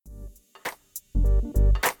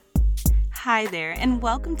Hi there, and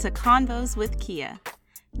welcome to Convos with Kia.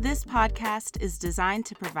 This podcast is designed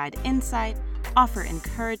to provide insight, offer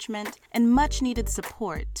encouragement, and much-needed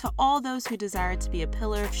support to all those who desire to be a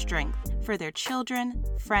pillar of strength for their children,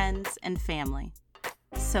 friends, and family.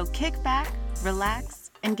 So kick back,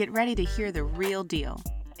 relax, and get ready to hear the real deal.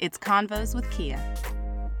 It's Convos with Kia.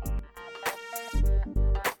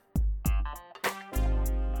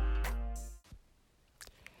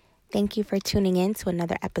 Thank you for tuning in to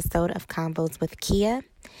another episode of Convos with Kia.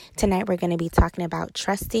 Tonight we're going to be talking about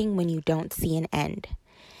trusting when you don't see an end.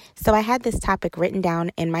 So I had this topic written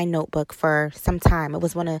down in my notebook for some time. It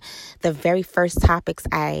was one of the very first topics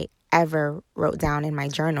I ever wrote down in my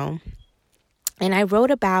journal. And I wrote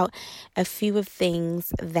about a few of the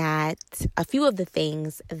things that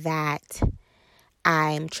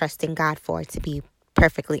I'm trusting God for, to be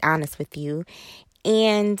perfectly honest with you.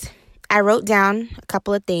 And I wrote down a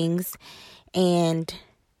couple of things, and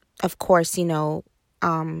of course, if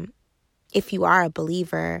you are a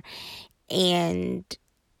believer and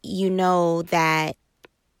you know that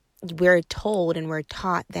we're told and we're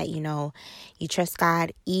taught that, you trust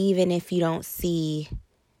God even if you don't see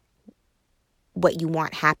what you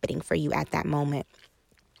want happening for you at that moment.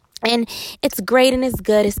 And it's great and it's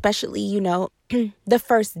good, especially, the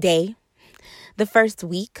first day, the first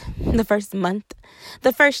week, the first month,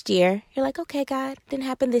 the first year. You're like, okay, God, didn't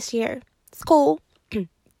happen this year. It's cool.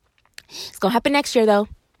 It's going to happen next year, though.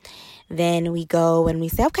 Then we go and we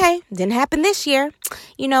say, okay, didn't happen this year.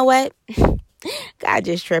 You know what? God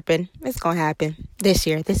just tripping. It's going to happen this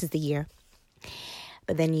year. This is the year.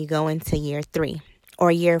 But then you go into year 3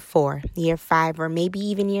 or year 4, year 5, or maybe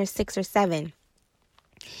even year 6 or 7.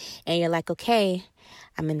 And you're like, okay,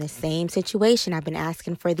 I'm in the same situation. I've been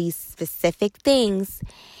asking for these specific things,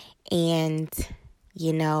 and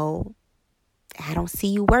I don't see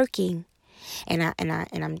you working. And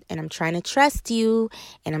I'm trying to trust you,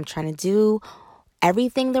 and I'm trying to do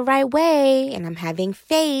everything the right way, and I'm having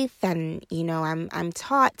faith, and I'm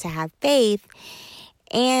taught to have faith,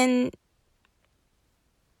 and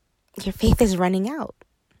your faith is running out.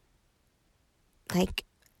 Like,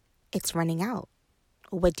 it's running out.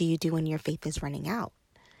 What do you do when your faith is running out?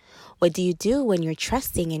 What do you do when you're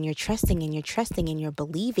trusting and you're trusting and you're trusting and you're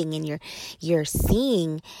believing and you're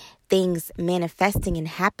seeing things manifesting and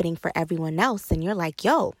happening for everyone else? And you're like,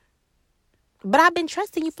 yo, but I've been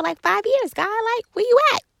trusting you for like 5 years, God. Like, where you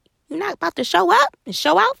at? You're not about to show up and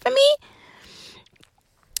show out for me?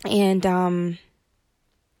 And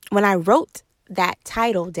when I wrote that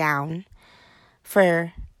title down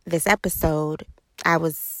for this episode, I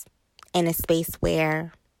was in a space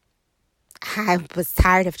where I was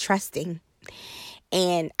tired of trusting,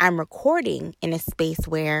 and I'm recording in a space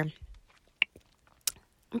where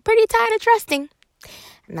I'm pretty tired of trusting.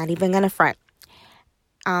 I'm not even going to front.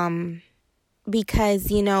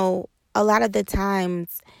 Because, a lot of the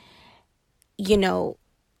times, people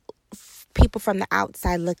from the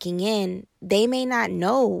outside looking in, they may not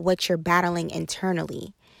know what you're battling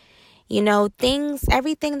internally.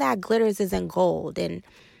 Everything that glitters isn't gold. And,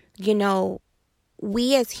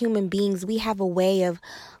 we as human beings, we have a way of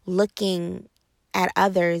looking at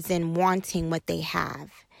others and wanting what they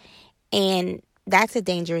have. And that's a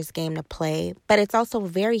dangerous game to play, but it's also a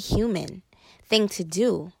very human thing to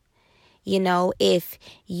do. If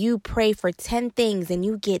you pray for 10 things and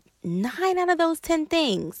you get 9 out of those 10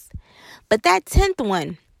 things, but that 10th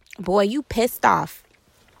one, boy, you pissed off.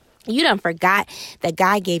 You done forgot that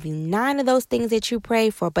God gave you 9 of those things that you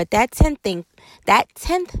pray for. But that 10th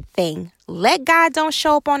thing, let God don't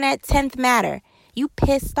show up on that 10th matter. You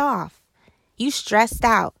pissed off. You stressed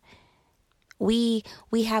out. We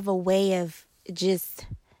have a way of just,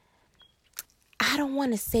 I don't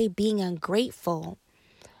want to say being ungrateful,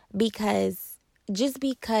 because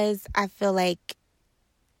I feel like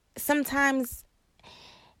sometimes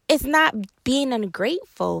it's not being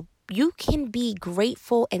ungrateful. You can be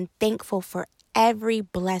grateful and thankful for every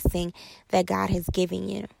blessing that God has given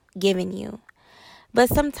you. But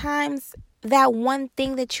sometimes that one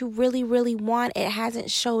thing that you really, really want, it hasn't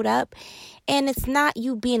showed up. And it's not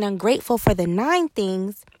you being ungrateful for the 9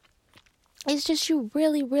 things. It's just you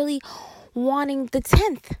really, really wanting the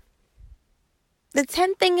 10th. The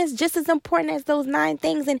 10th thing is just as important as those 9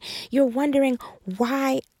 things. And you're wondering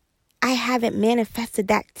why I haven't manifested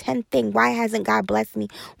that 10th thing. Why hasn't God blessed me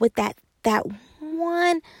with that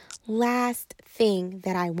one last thing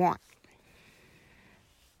that I want?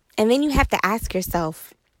 And then you have to ask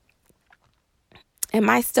yourself, am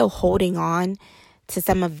I still holding on to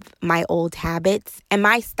some of my old habits? Am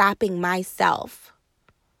I stopping myself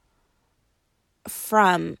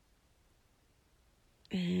from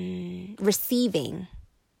receiving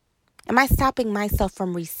Am I stopping myself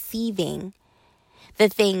from receiving the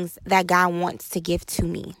things that God wants to give to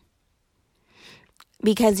me?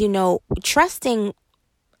 Because, trusting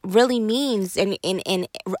really means in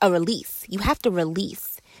a release. You have to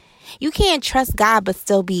release. You can't trust God but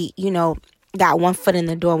still be, got one foot in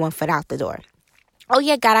the door, one foot out the door. Oh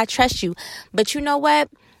yeah, God, I trust you. But you know what?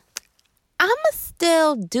 I'ma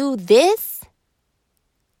still do this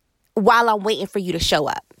while I'm waiting for you to show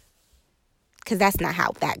up. Because that's not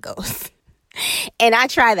how that goes. And I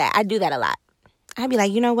try that. I do that a lot. I'd be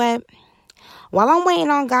like, you know what? While I'm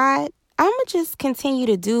waiting on God, I'm going to just continue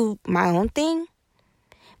to do my own thing.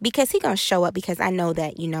 Because He's going to show up, because I know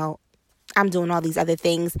that, I'm doing all these other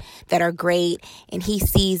things that are great. And He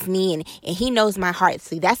sees me and He knows my heart.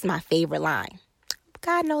 See, that's my favorite line.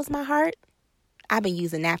 God knows my heart. I've been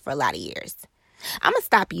using that for a lot of years. I'm going to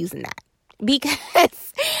stop using that because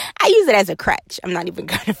I use it as a crutch. I'm not even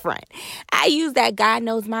going to front. I use that God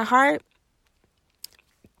knows my heart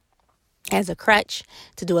as a crutch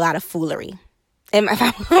to do a lot of foolery. And if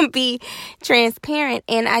I'm going to be transparent,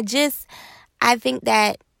 and I think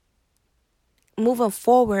that moving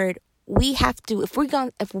forward, we have to,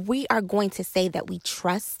 if we are going to say that we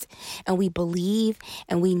trust and we believe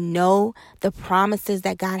and we know the promises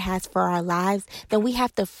that God has for our lives, then we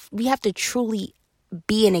have to truly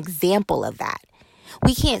be an example of that.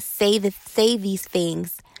 We can't say these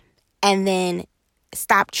things and then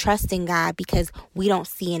stop trusting God because we don't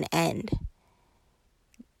see an end.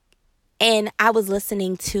 And I was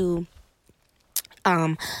listening to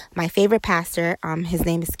my favorite pastor. His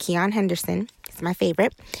name is Keon Henderson. He's my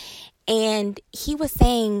favorite. And he was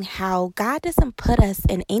saying how God doesn't put us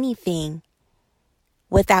in anything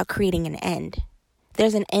without creating an end.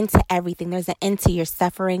 There's an end to everything. There's an end to your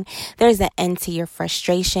suffering. There's an end to your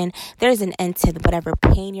frustration. There's an end to whatever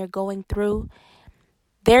pain you're going through.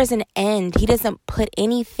 There's an end. He doesn't put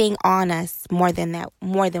anything on us more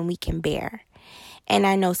than we can bear. And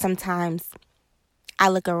I know sometimes I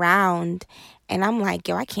look around and I'm like,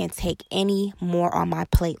 I can't take any more on my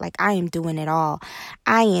plate. Like, I am doing it all.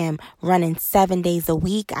 I am running 7 days a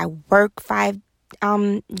week. I work 5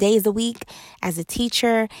 days a week as a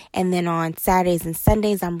teacher. And then on Saturdays and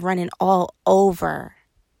Sundays, I'm running all over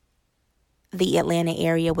the Atlanta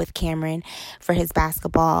area with Cameron for his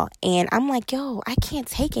basketball. And I'm like, I can't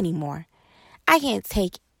take anymore. I can't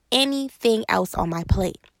take anything else on my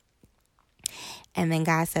plate. And then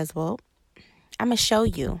God says, well, I'm going to show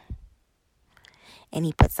you. And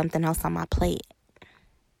He put something else on my plate.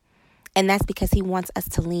 And that's because He wants us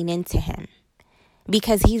to lean into Him.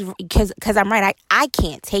 Because I'm right. I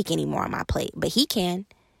can't take any more on my plate, but He can.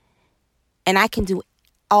 And I can do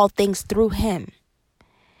all things through Him.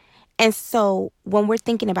 And so when we're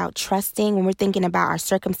thinking about trusting, when we're thinking about our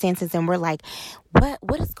circumstances and we're like,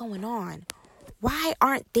 what is going on? Why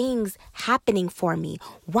aren't things happening for me?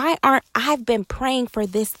 I've been praying for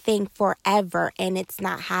this thing forever and it's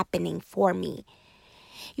not happening for me?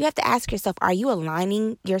 You have to ask yourself, are you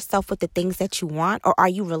aligning yourself with the things that you want, or are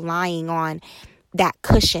you relying on that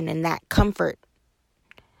cushion and that comfort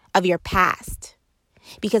of your past?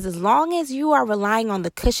 Because as long as you are relying on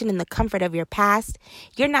the cushion and the comfort of your past,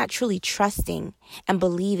 you're not truly trusting and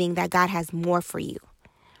believing that God has more for you.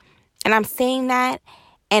 And I'm saying that,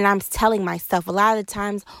 and I'm telling myself a lot of the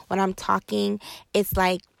times when I'm talking, it's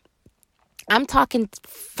like I'm talking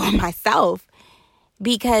for myself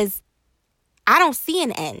because I don't see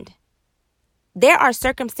an end. There are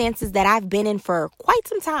circumstances that I've been in for quite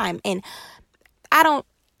some time, and I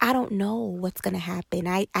don't know what's going to happen.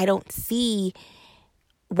 I don't see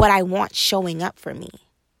what I want showing up for me.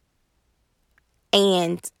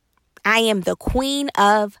 And I am the queen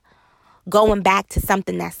of going back to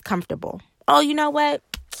something that's comfortable. Oh, you know what?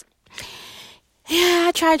 Yeah,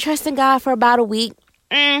 I tried trusting God for about a week.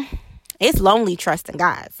 It's lonely trusting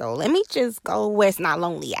God. So let me just go where it's not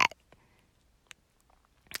lonely at.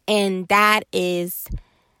 And that is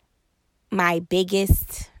my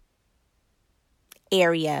biggest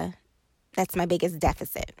area. That's my biggest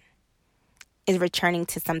deficit, is returning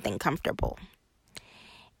to something comfortable.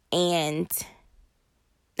 And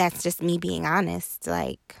that's just me being honest.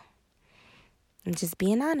 Like, I'm just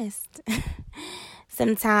being honest.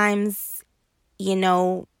 Sometimes,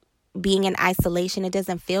 being in isolation, it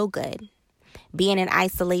doesn't feel good. Being in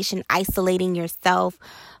isolation, isolating yourself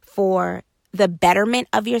for the betterment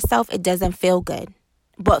of yourself, it doesn't feel good.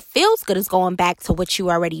 What feels good is going back to what you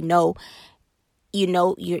already know.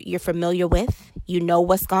 You're familiar with. You know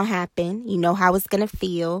what's going to happen. You know how it's going to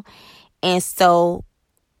feel. And so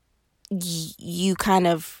you kind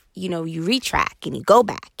of, you retract and you go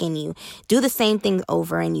back and you do the same thing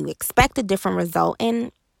over and you expect a different result.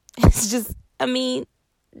 And it's just,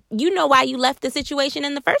 you know why you left the situation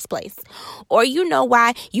in the first place. Or you know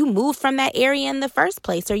why you moved from that area in the first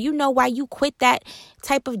place. Or you know why you quit that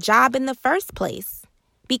type of job in the first place.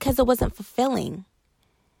 Because it wasn't fulfilling.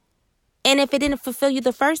 And if it didn't fulfill you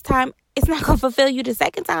the first time, it's not going to fulfill you the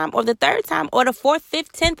second time or the third time or the 4th,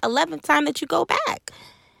 5th, 10th, 11th time that you go back.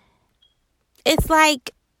 It's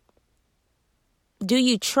like, do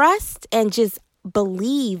you trust and just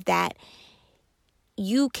believe that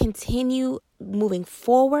you continue moving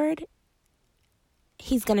forward?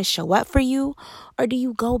 He's going to show up for you? Or do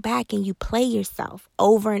you go back and you play yourself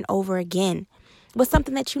over and over again with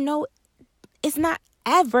something that you know is not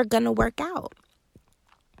ever going to work out?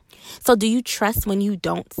 So do you trust when you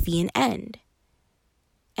don't see an end?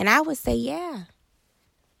 And I would say, yeah.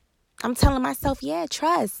 I'm telling myself, yeah,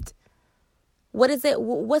 trust. What is it?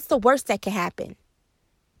 What's the worst that can happen?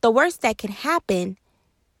 The worst that can happen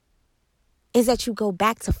is that you go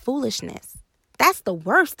back to foolishness. That's the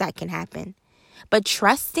worst that can happen. But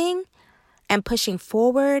trusting and pushing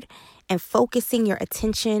forward and focusing your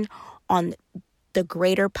attention on the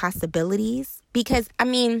greater possibilities. Because,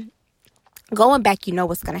 going back, you know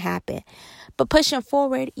what's going to happen. But pushing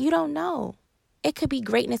forward, you don't know. It could be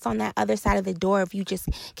greatness on that other side of the door if you just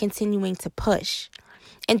continuing to push.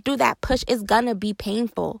 And through that push, it's going to be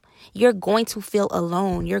painful. You're going to feel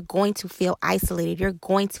alone. You're going to feel isolated. You're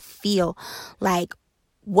going to feel like,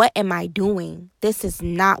 what am I doing? This is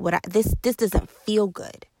not what this doesn't feel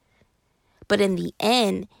good. But in the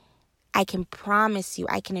end, I can promise you,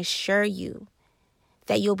 I can assure you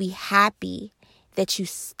that you'll be happy that you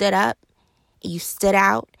stood up, you stood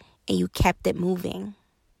out, and you kept it moving.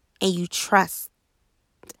 And you trust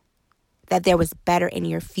that there was better in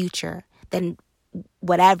your future than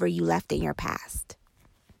whatever you left in your past.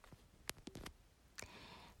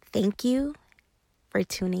 Thank you for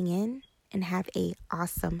tuning in and have an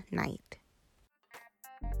awesome night.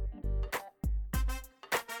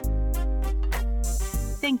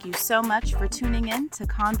 Thank you so much for tuning in to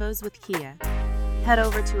Convos with Kia. Head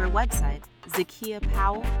over to her website,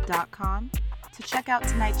 zakiapowell.com, to check out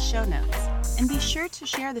tonight's show notes, and be sure to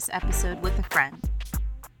share this episode with a friend.